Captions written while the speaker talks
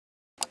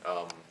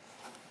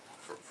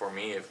For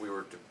me, if we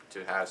were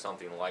to have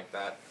something like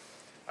that,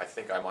 I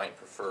think I might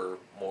prefer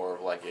more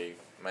of like a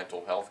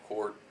mental health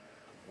court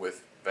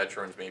with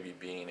veterans maybe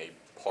being a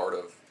part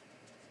of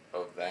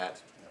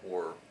that,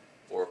 or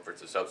if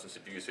it's a substance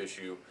abuse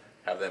issue,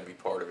 have them be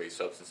part of a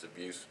substance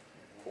abuse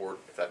court,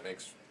 if that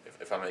makes,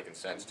 if I'm making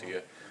sense to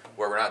you,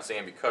 where we're not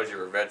saying because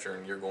you're a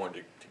veteran you're going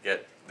to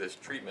get this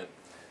treatment,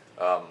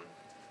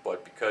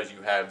 but because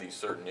you have these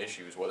certain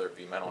issues, whether it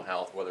be mental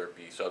health, whether it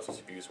be substance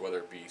abuse, whether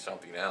it be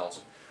something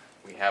else,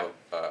 we have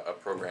a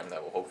program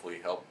that will hopefully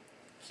help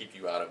keep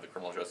you out of the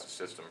criminal justice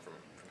system from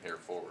here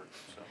forward.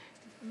 So.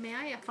 May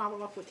I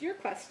follow up with your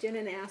question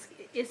and ask,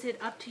 is it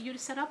up to you to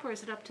set up, or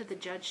is it up to the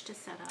judge to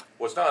set up?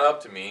 Well, it's not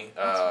up to me.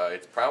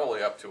 It's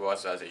probably up to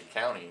us as a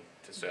county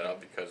to set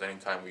up, because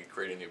anytime we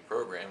create a new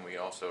program, we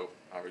also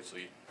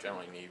obviously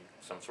generally need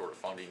some sort of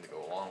funding to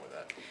go along with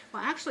that.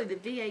 Well, actually, the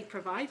VA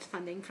provides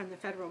funding from the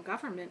federal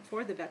government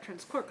for the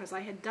Veterans Court, because I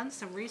had done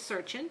some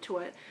research into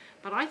it,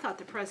 but I thought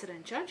the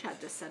president judge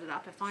had to set it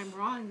up. If I'm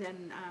wrong,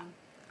 then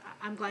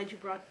I'm glad you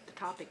brought the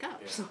topic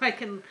up, so I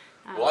can...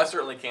 well, I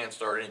certainly can't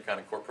start any kind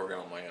of court program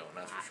on my own,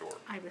 that's for sure.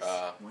 I was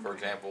for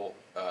example,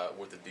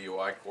 with the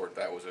DOI court,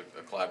 that was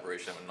a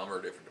collaboration of a number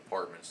of different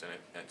departments, and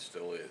it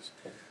still is.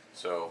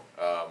 So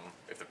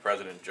if the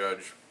president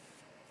judge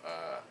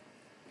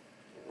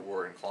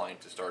were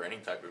inclined to start any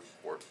type of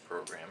court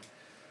program,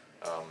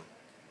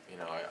 you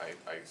know,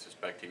 I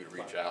suspect he would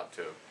reach out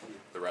to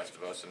the rest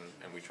of us,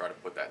 and we try to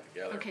put that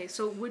together. Okay,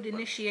 so would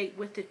initiate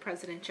with the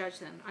president judge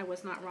then? I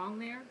was not wrong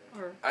there,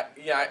 or?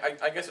 Yeah,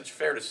 I guess it's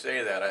fair to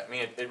say that. I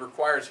mean, it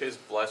requires his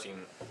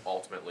blessing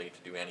ultimately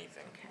to do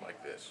anything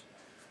like this.